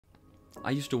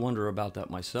I used to wonder about that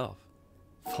myself.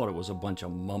 Thought it was a bunch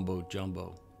of mumbo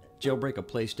jumbo. Jailbreak a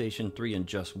PlayStation 3 in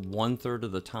just 1/3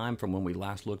 of the time from when we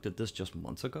last looked at this just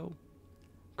months ago?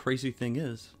 Crazy thing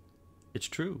is, it's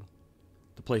true.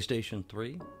 The PlayStation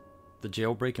 3, the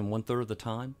jailbreak in 1/3 of the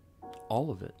time, all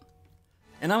of it.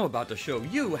 And I'm about to show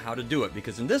you how to do it,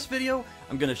 because in this video,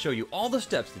 I'm going to show you all the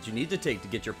steps that you need to take to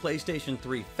get your PlayStation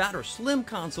 3 fat or slim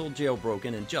console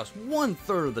jailbroken in just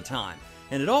 1/3 of the time.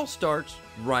 And it all starts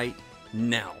right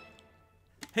now.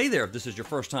 Hey there, if this is your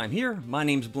first time here, my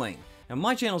name's Blaine, and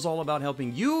my channel is all about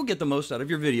helping you get the most out of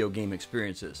your video game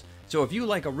experiences. So if you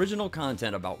like original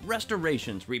content about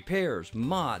restorations, repairs,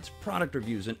 mods, product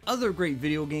reviews, and other great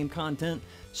video game content,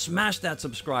 smash that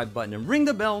subscribe button and ring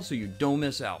the bell so you don't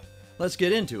miss out. Let's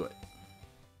get into it.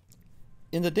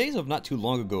 In the days of not too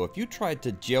long ago, if you tried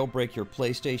to jailbreak your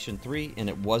PlayStation 3 and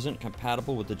it wasn't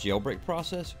compatible with the jailbreak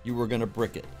process, you were going to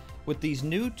brick it. With these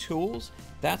new tools,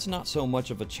 that's not so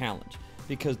much of a challenge,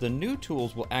 because the new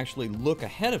tools will actually look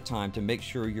ahead of time to make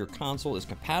sure your console is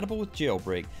compatible with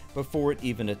jailbreak before it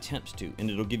even attempts to, and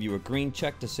it'll give you a green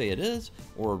check to say it is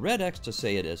or a red X to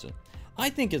say it isn't. I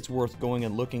think it's worth going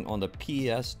and looking on the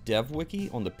PS Dev Wiki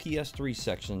on the PS3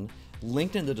 section,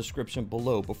 linked in the description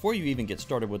below, before you even get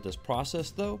started with this process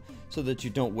though, so that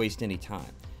you don't waste any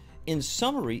time. In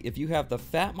summary, if you have the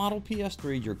fat model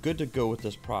PS3, you're good to go with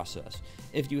this process.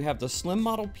 If you have the slim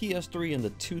model PS3 in the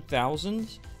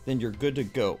 2000s, then you're good to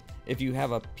go. If you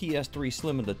have a PS3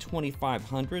 Slim in the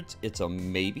 2500s, it's a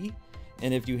maybe.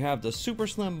 And if you have the super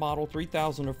slim model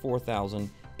 3000 or 4000,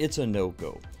 it's a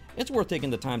no-go. It's worth taking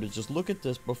the time to just look at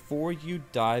this before you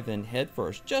dive in head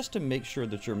first, just to make sure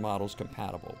that your model's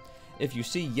compatible. If you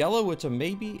see yellow, it's a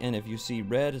maybe, and if you see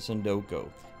red, it's a no-go.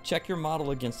 Check your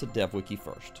model against the Dev Wiki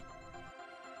first.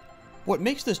 What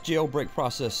makes this jailbreak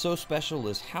process so special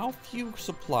is how few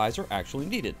supplies are actually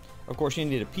needed. Of course, you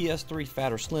need a PS3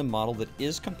 fat or slim model that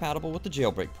is compatible with the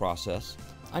jailbreak process.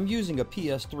 I'm using a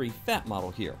PS3 fat model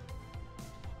here.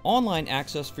 Online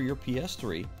access for your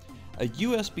PS3, a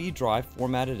USB drive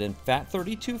formatted in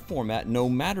FAT32 format no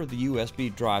matter the USB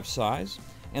drive size,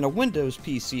 and a Windows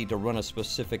PC to run a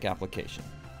specific application.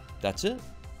 That's it.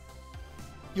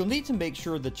 You'll need to make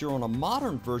sure that you're on a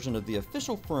modern version of the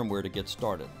official firmware to get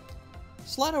started.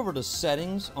 Slide over to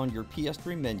Settings on your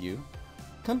PS3 menu,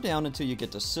 come down until you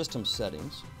get to System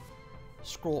Settings,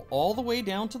 scroll all the way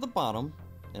down to the bottom,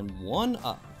 and one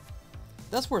up.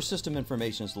 That's where System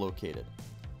Information is located.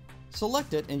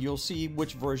 Select it and you'll see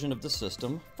which version of the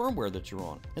system firmware that you're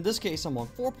on. In this case, I'm on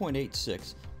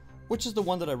 4.86, which is the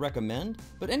one that I recommend,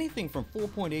 but anything from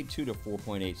 4.82 to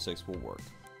 4.86 will work.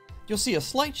 You'll see a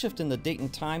slight shift in the date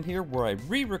and time here where I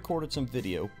re-recorded some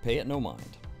video, pay it no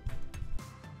mind.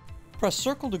 Press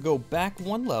circle to go back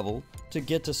one level to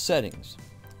get to settings.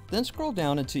 Then scroll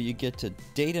down until you get to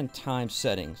date and time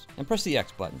settings and press the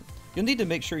X button. You'll need to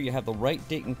make sure you have the right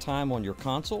date and time on your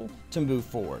console to move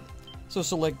forward. So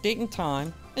select date and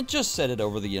time and just set it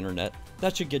over the internet.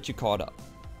 That should get you caught up.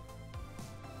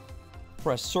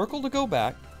 Press circle to go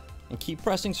back and keep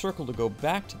pressing circle to go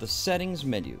back to the settings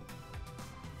menu.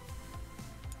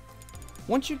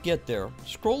 Once you get there,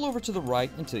 scroll over to the right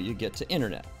until you get to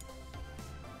internet.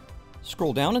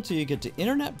 Scroll down until you get to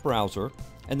Internet Browser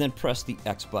and then press the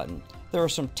X button. There are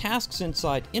some tasks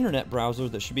inside Internet Browser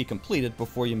that should be completed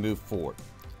before you move forward.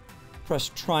 Press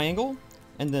triangle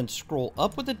and then scroll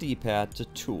up with the D-pad to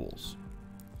Tools.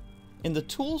 In the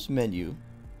Tools menu,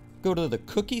 go to the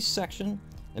Cookies section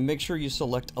and make sure you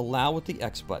select Allow with the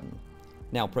X button.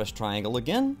 Now press triangle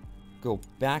again, go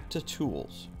back to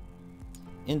Tools.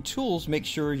 In Tools, make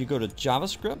sure you go to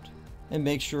JavaScript and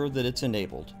make sure that it's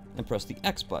enabled and press the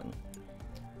X button.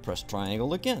 Press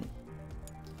triangle again.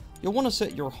 You'll want to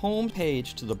set your home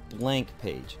page to the blank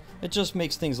page. It just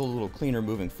makes things a little cleaner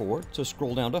moving forward, so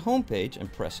scroll down to home page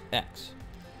and press X.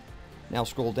 Now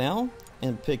scroll down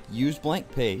and pick Use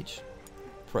Blank Page,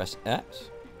 press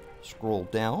X, scroll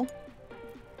down,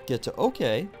 get to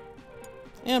OK,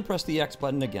 and press the X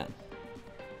button again.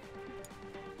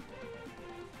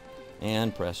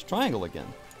 And press triangle again.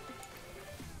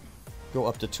 Go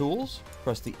up to Tools,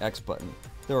 press the X button.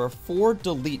 There are 4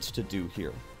 deletes to do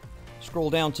here. Scroll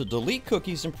down to Delete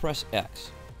Cookies and press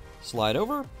X. Slide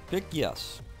over, pick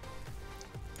Yes.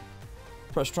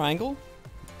 Press triangle,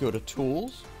 go to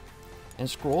Tools, and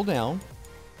scroll down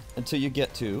until you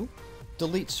get to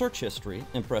Delete Search History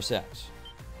and press X.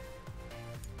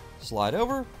 Slide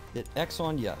over, hit X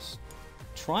on Yes.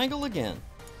 Triangle again,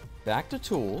 back to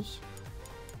Tools,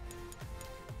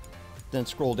 then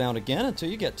scroll down again until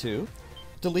you get to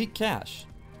Delete Cache.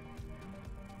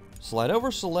 Slide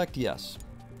over, select Yes.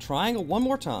 Triangle one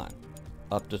more time.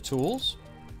 Up to Tools.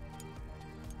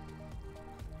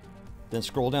 Then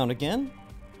scroll down again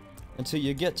until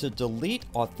you get to delete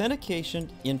authentication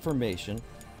information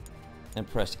and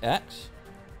press X.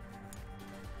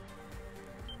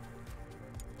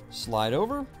 Slide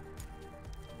over,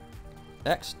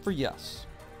 X for yes.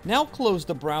 Now close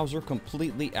the browser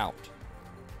completely out.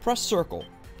 Press circle.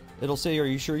 It'll say, are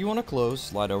you sure you want to close?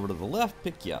 Slide over to the left,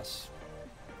 pick yes.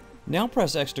 Now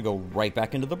press X to go right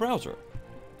back into the browser.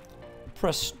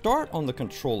 Press start on the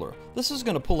controller. This is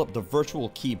going to pull up the virtual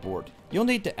keyboard. You'll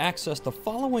need to access the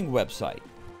following website,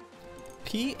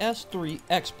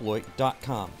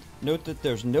 ps3exploit.com. Note that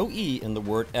there's no E in the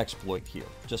word exploit here,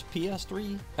 just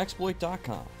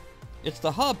ps3exploit.com. It's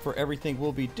the hub for everything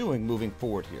we'll be doing moving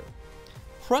forward here.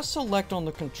 Press select on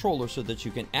the controller so that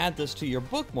you can add this to your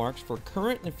bookmarks for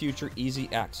current and future easy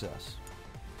access.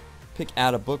 Pick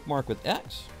add a bookmark with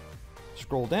X,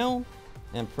 scroll down,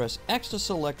 and press X to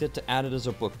select it to add it as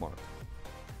a bookmark.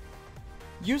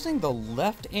 Using the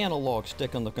left analog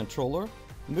stick on the controller,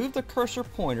 move the cursor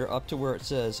pointer up to where it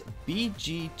says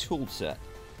BG Toolset.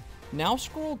 Now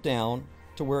scroll down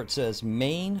to where it says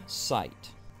Main Site.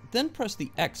 Then press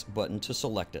the X button to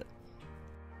select it.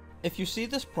 If you see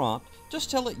this prompt,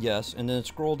 just tell it yes and then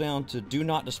scroll down to Do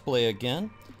Not Display again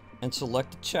and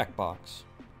select the checkbox.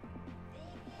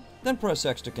 Then press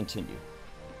X to continue.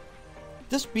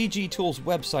 This BG Tools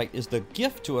website is the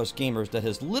gift to us gamers that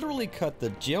has literally cut the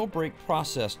jailbreak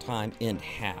process time in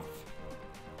half.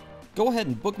 Go ahead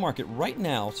and bookmark it right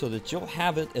now so that you'll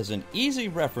have it as an easy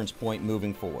reference point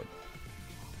moving forward.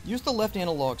 Use the left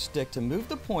analog stick to move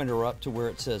the pointer up to where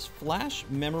it says Flash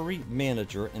Memory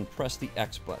Manager and press the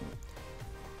X button.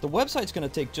 The website's going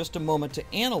to take just a moment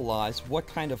to analyze what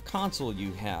kind of console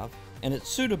you have and its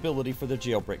suitability for the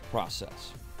jailbreak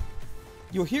process.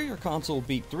 You'll hear your console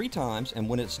beep 3 times, and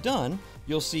when it's done,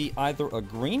 you'll see either a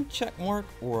green check mark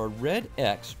or a red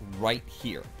X right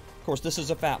here. Of course, this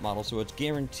is a fat model, so it's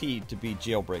guaranteed to be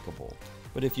jailbreakable.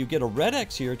 But if you get a red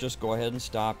X here, just go ahead and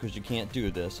stop because you can't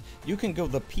do this. You can go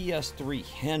the PS3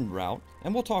 hen route,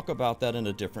 and we'll talk about that in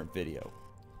a different video.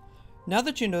 Now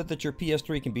that you know that your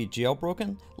PS3 can be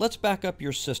jailbroken, let's back up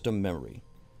your system memory.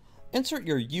 Insert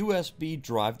your USB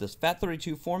drive that's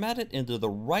FAT32 formatted into the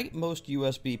rightmost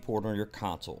USB port on your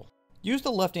console. Use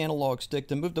the left analog stick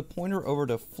to move the pointer over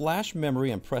to Flash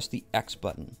Memory and press the X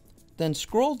button. Then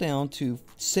scroll down to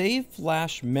Save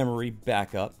Flash Memory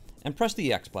Backup and press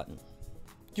the X button.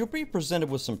 You'll be presented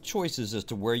with some choices as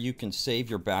to where you can save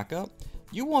your backup.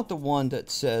 You want the one that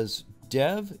says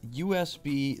Dev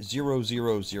USB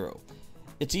 000.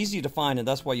 It's easy to find, and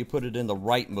that's why you put it in the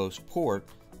rightmost port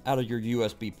out of your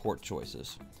USB port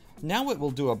choices. Now it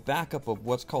will do a backup of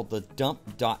what's called the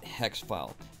dump.hex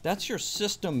file. That's your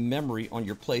system memory on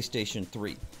your PlayStation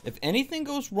 3. If anything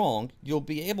goes wrong, you'll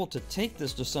be able to take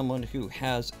this to someone who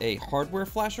has a hardware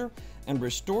flasher and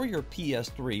restore your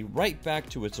PS3 right back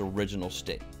to its original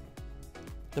state.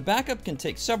 The backup can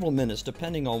take several minutes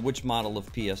depending on which model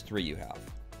of PS3 you have.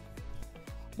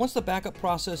 Once the backup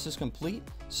process is complete,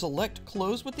 select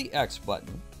Close with the X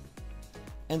button,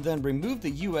 and then remove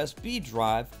the USB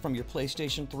drive from your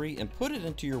PlayStation 3 and put it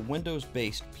into your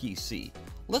Windows-based PC.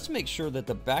 Let's make sure that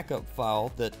the backup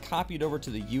file that copied over to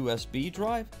the USB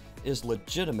drive is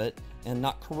legitimate and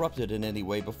not corrupted in any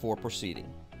way before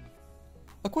proceeding.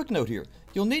 A quick note here,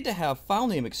 you'll need to have file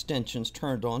name extensions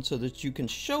turned on so that you can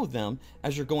show them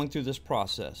as you're going through this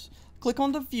process. Click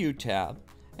on the View tab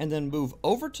and then move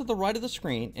over to the right of the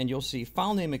screen and you'll see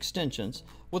file name extensions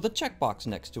with a checkbox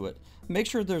next to it. Make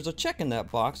sure there's a check in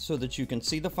that box so that you can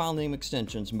see the file name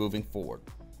extensions moving forward.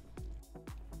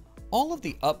 All of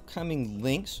the upcoming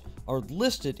links are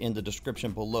listed in the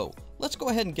description below. Let's go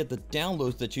ahead and get the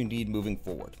downloads that you need moving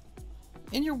forward.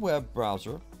 In your web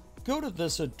browser, go to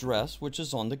this address which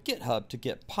is on the GitHub to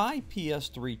get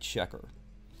PS3 Checker.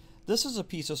 This is a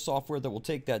piece of software that will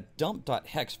take that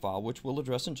dump.hex file, which we'll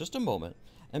address in just a moment,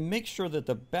 and make sure that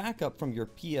the backup from your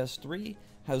PS3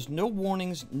 has no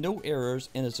warnings, no errors,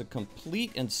 and is a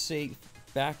complete and safe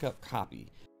backup copy.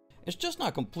 It's just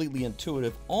not completely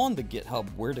intuitive on the GitHub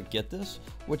where to get this.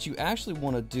 What you actually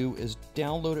want to do is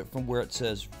download it from where it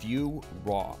says View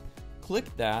Raw. Click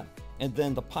that, and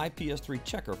then the PS3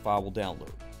 Checker file will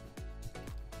download.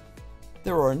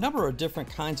 There are a number of different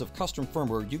kinds of custom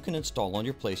firmware you can install on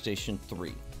your PlayStation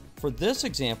 3. For this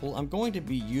example, I'm going to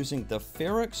be using the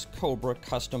Ferox Cobra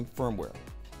custom firmware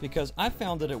because I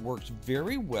found that it works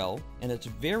very well and it's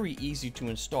very easy to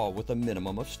install with a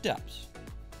minimum of steps.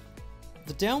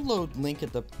 The download link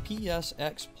at the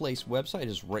PSX Place website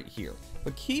is right here,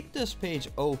 but keep this page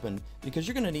open because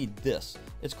you're going to need this.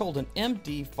 It's called an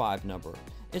MD5 number.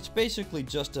 It's basically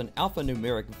just an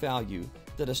alphanumeric value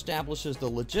that establishes the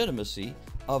legitimacy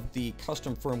of the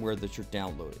custom firmware that you're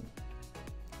downloading.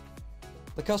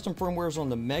 The custom firmware is on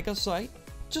the Mega site.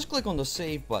 Just click on the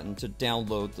Save button to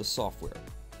download the software.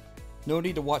 No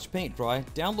need to watch paint dry.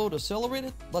 Download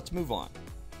accelerated. Let's move on.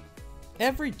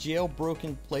 Every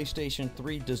jailbroken PlayStation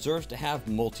 3 deserves to have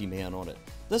MultiMan on it.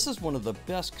 This is one of the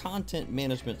best content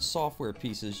management software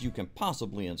pieces you can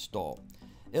possibly install.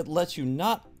 It lets you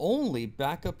not only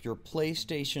back up your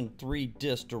PlayStation 3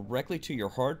 disc directly to your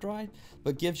hard drive,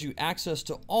 but gives you access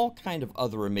to all kinds of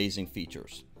other amazing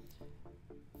features.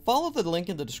 Follow the link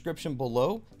in the description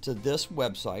below to this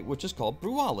website, which is called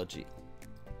Brewology.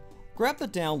 Grab the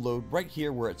download right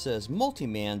here where it says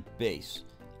MultiMan Base.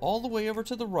 All the way over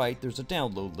to the right, there's a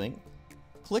download link.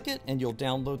 Click it and you'll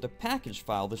download the package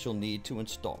file that you'll need to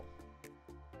install.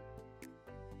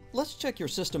 Let's check your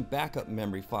system backup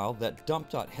memory file, that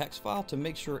dump.hex file, to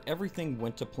make sure everything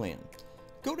went to plan.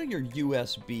 Go to your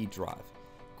USB drive.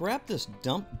 Grab this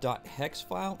dump.hex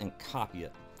file and copy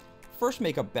it. First,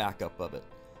 make a backup of it.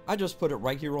 I just put it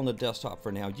right here on the desktop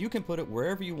for now. You can put it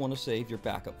wherever you want to save your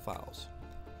backup files.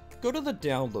 Go to the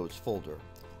Downloads folder.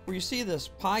 Where you see this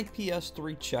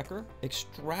PS3 Checker,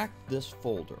 extract this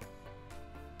folder.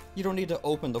 You don't need to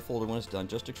open the folder when it's done,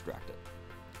 just extract it.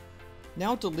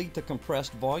 Now delete the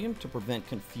compressed volume to prevent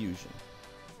confusion.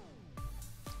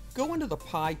 Go into the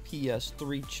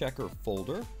PS3 Checker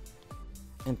folder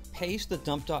and paste the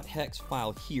dump.hex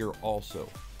file here also.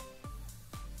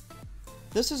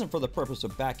 This isn't for the purpose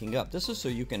of backing up, this is so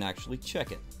you can actually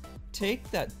check it. Take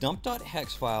that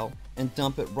dump.hex file and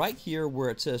dump it right here where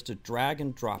it says to drag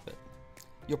and drop it.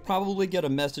 You'll probably get a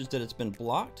message that it's been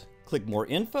blocked. Click More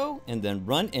Info and then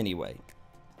Run Anyway.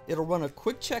 It'll run a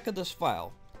quick check of this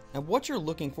file, and what you're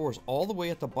looking for is all the way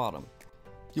at the bottom.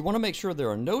 You want to make sure there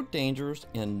are no dangers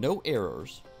and no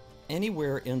errors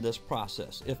anywhere in this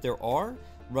process. If there are,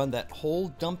 run that whole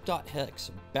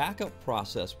dump.hex backup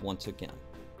process once again.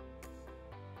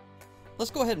 Let's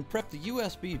go ahead and prep the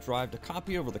USB drive to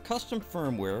copy over the custom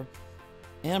firmware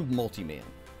and MultiMan.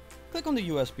 Click on the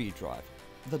USB drive.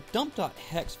 The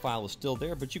dump.hex file is still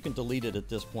there, but you can delete it at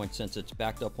this point since it's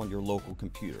backed up on your local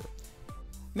computer.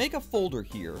 Make a folder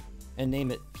here and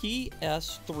name it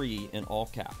PS3 in all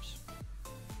caps.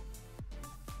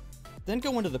 Then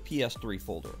go into the PS3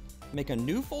 folder. Make a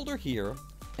new folder here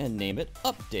and name it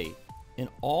Update in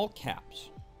all caps.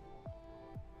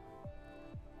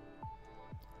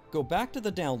 Go back to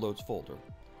the Downloads folder.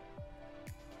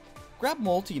 Grab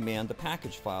MultiMan, the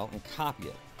package file, and copy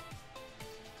it.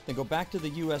 Then go back to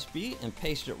the USB and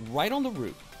paste it right on the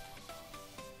root.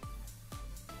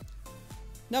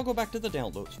 Now go back to the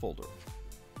Downloads folder.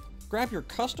 Grab your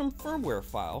custom firmware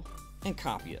file and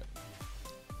copy it.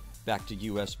 Back to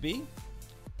USB.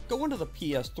 Go into the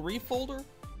PS3 folder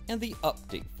and the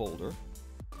Update folder.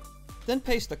 Then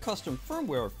paste the custom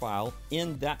firmware file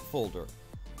in that folder.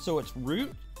 So it's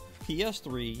root,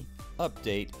 PS3,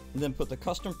 update, and then put the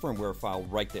custom firmware file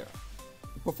right there.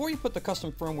 Before you put the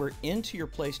custom firmware into your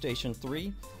PlayStation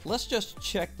 3, let's just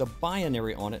check the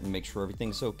binary on it and make sure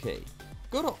everything's okay.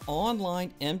 Go to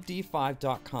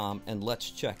OnlineMD5.com and let's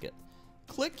check it.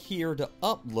 Click here to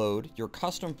upload your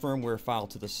custom firmware file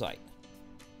to the site.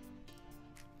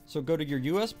 So go to your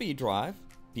USB drive,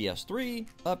 PS3,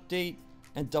 update,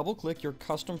 and double-click your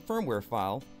custom firmware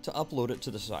file to upload it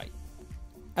to the site.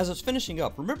 As it's finishing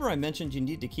up, remember I mentioned you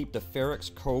need to keep the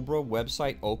Ferrix Cobra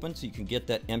website open so you can get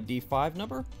that MD5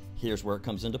 number? Here's where it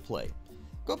comes into play.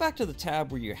 Go back to the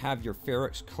tab where you have your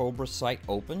Ferrix Cobra site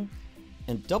open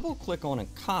and double click on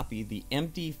and copy the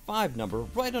MD5 number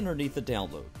right underneath the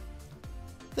download.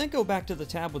 Then go back to the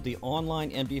tab with the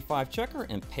OnlineMD5 Checker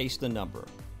and paste the number.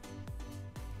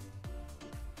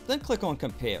 Then click on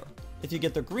Compare. If you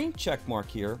get the green check mark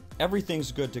here,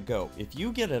 everything's good to go. If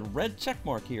you get a red check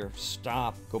mark here,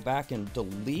 stop, go back and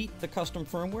delete the custom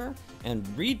firmware and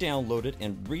re-download it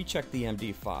and recheck the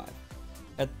MD5.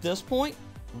 At this point,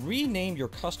 rename your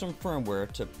custom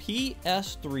firmware to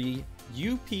PS3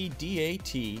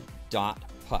 updat.pub.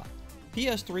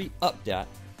 PS3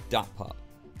 updat.pub.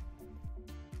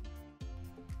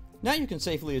 Now you can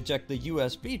safely eject the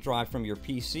USB drive from your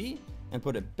PC and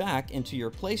put it back into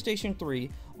your PlayStation 3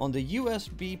 on the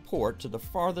USB port to the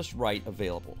farthest right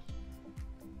available.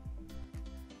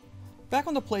 Back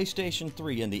on the PlayStation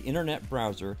 3 in the internet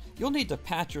browser, you'll need to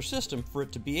patch your system for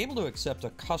it to be able to accept a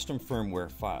custom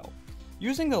firmware file.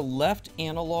 Using the left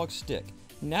analog stick,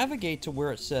 navigate to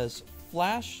where it says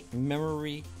Flash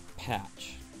Memory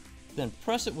Patch. Then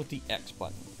press it with the X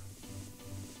button.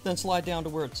 Then slide down to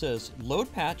where it says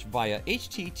Load Patch via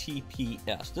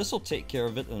HTTPS. This will take care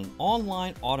of it in an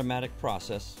online automatic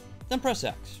process. Then press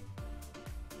X.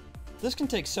 This can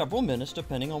take several minutes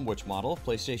depending on which model of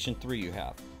PlayStation 3 you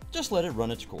have. Just let it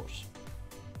run its course.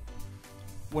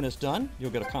 When it's done, you'll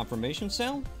get a confirmation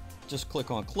sound. Just click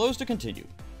on Close to continue.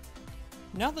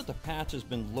 Now that the patch has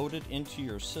been loaded into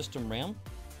your system RAM,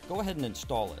 go ahead and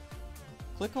install it.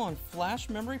 Click on Flash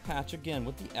Memory Patch again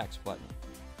with the X button.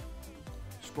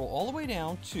 Scroll all the way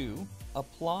down to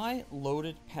Apply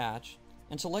Loaded Patch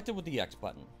and select it with the X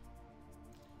button.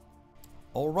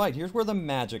 Alright, here's where the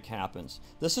magic happens.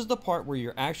 This is the part where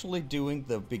you're actually doing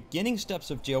the beginning steps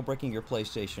of jailbreaking your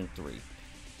PlayStation 3.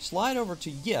 Slide over to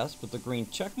Yes with the green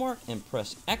check mark and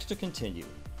press X to continue.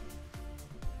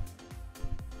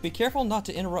 Be careful not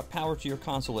to interrupt power to your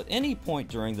console at any point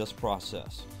during this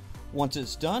process. Once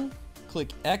it's done,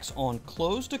 click X on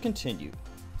Close to continue.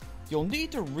 You'll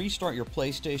need to restart your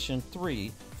PlayStation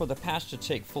 3 for the patch to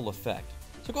take full effect.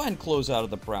 So go ahead and close out of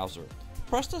the browser.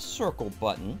 Press the circle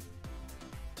button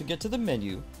to get to the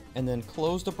menu and then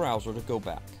close the browser to go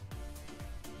back.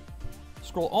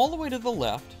 Scroll all the way to the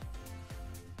left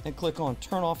and click on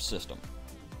Turn Off System.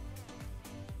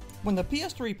 When the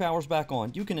PS3 powers back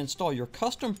on, you can install your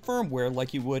custom firmware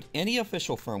like you would any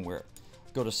official firmware.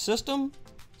 Go to System,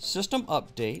 System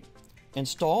Update,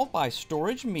 Install by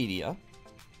Storage Media,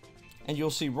 and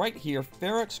you'll see right here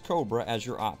Ferex Cobra as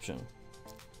your option.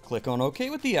 Click on OK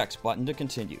with the X button to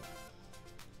continue.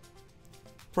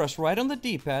 Press right on the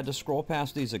D-pad to scroll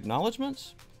past these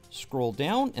acknowledgements, scroll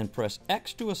down and press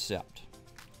X to accept.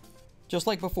 Just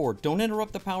like before, don't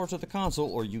interrupt the power to the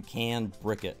console or you can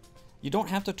brick it. You don't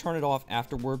have to turn it off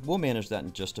afterward, we'll manage that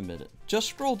in just a minute. Just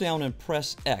scroll down and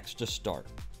press X to start.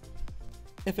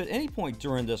 If at any point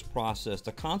during this process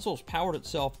the console's powered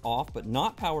itself off but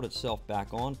not powered itself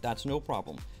back on, that's no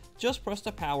problem. Just press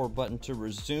the power button to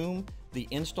resume the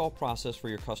install process for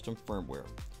your custom firmware.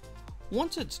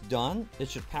 Once it's done, it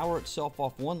should power itself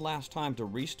off one last time to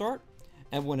restart,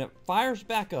 and when it fires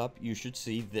back up, you should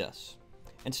see this.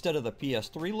 Instead of the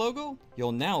PS3 logo,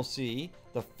 you'll now see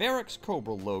the Ferex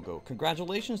Cobra logo.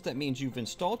 Congratulations, that means you've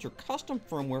installed your custom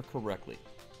firmware correctly.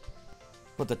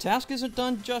 But the task isn't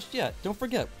done just yet. Don't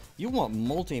forget, you want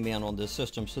MultiMan on this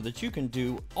system so that you can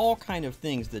do all kind of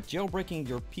things that jailbreaking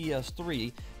your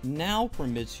PS3 now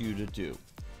permits you to do.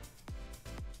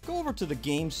 Go over to the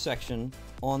Games section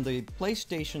on the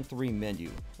PlayStation 3 menu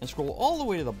and scroll all the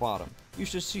way to the bottom. You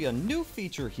should see a new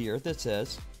feature here that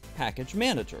says Package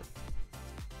Manager.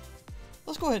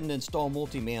 Let's go ahead and install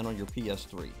MultiMan on your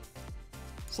PS3.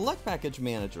 Select Package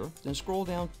Manager, then scroll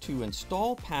down to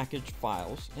Install Package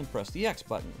Files and press the X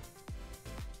button.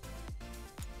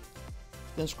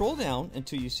 Then scroll down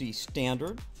until you see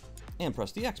Standard and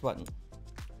press the X button.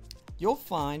 You'll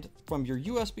find from your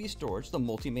USB storage the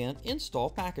MultiMan install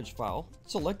package file.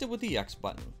 Select it with the X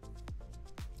button.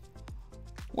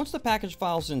 Once the package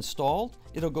file is installed,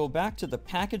 it'll go back to the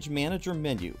Package Manager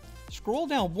menu. Scroll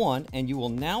down one and you will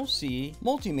now see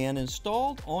MultiMan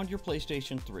installed on your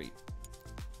PlayStation 3.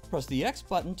 Press the X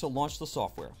button to launch the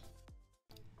software.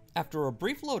 After a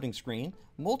brief loading screen,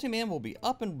 MultiMan will be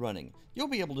up and running. You'll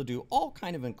be able to do all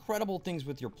kind of incredible things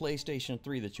with your PlayStation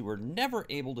 3 that you were never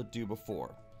able to do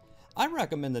before. I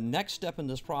recommend the next step in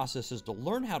this process is to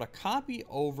learn how to copy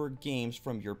over games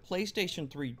from your PlayStation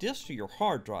 3 disc to your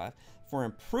hard drive for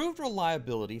improved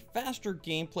reliability, faster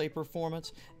gameplay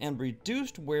performance, and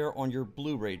reduced wear on your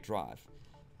Blu-ray drive.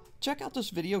 Check out this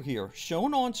video here,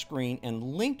 shown on screen and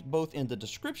linked both in the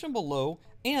description below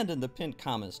and in the pinned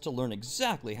comments to learn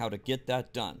exactly how to get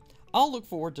that done. I'll look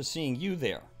forward to seeing you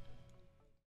there.